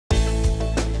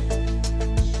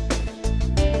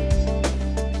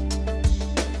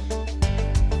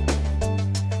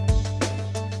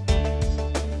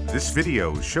This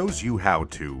video shows you how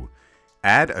to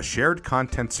add a shared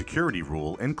content security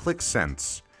rule in Qlik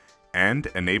Sense and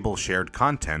enable shared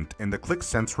content in the Qlik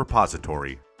Sense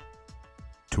repository.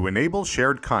 To enable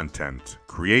shared content,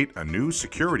 create a new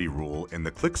security rule in the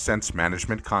Qlik Sense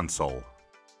Management Console.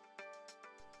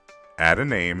 Add a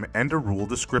name and a rule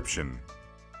description.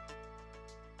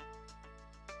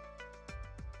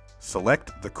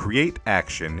 Select the Create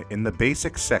action in the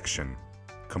Basics section.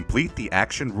 Complete the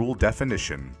action rule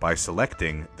definition by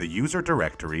selecting the user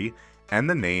directory and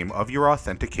the name of your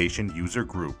authentication user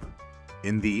group.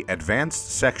 In the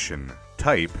Advanced section,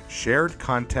 type shared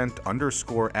content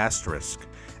 _*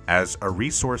 as a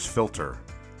resource filter.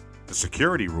 The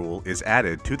security rule is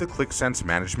added to the Qlik Sense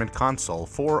Management Console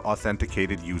for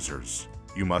authenticated users.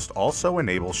 You must also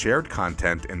enable shared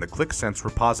content in the Qlik Sense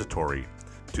repository.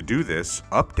 To do this,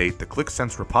 update the Qlik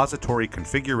Sense repository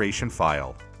configuration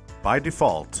file. By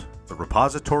default, the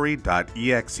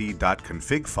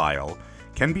repository.exe.config file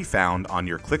can be found on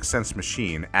your Qlik Sense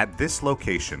machine at this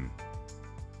location.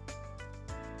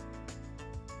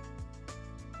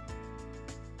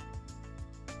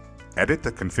 Edit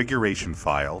the configuration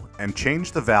file and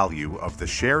change the value of the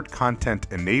shared content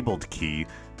enabled key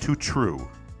to true.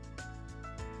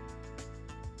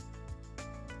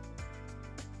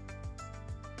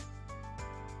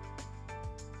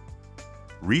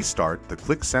 Restart the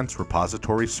Qlik Sense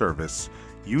repository service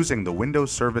using the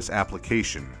Windows Service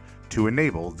application to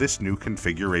enable this new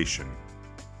configuration.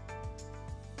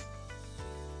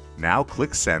 Now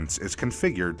Qlik Sense is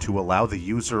configured to allow the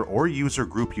user or user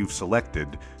group you've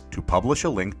selected to publish a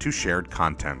link to shared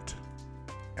content.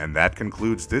 And that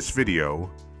concludes this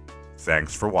video.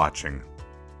 Thanks for watching.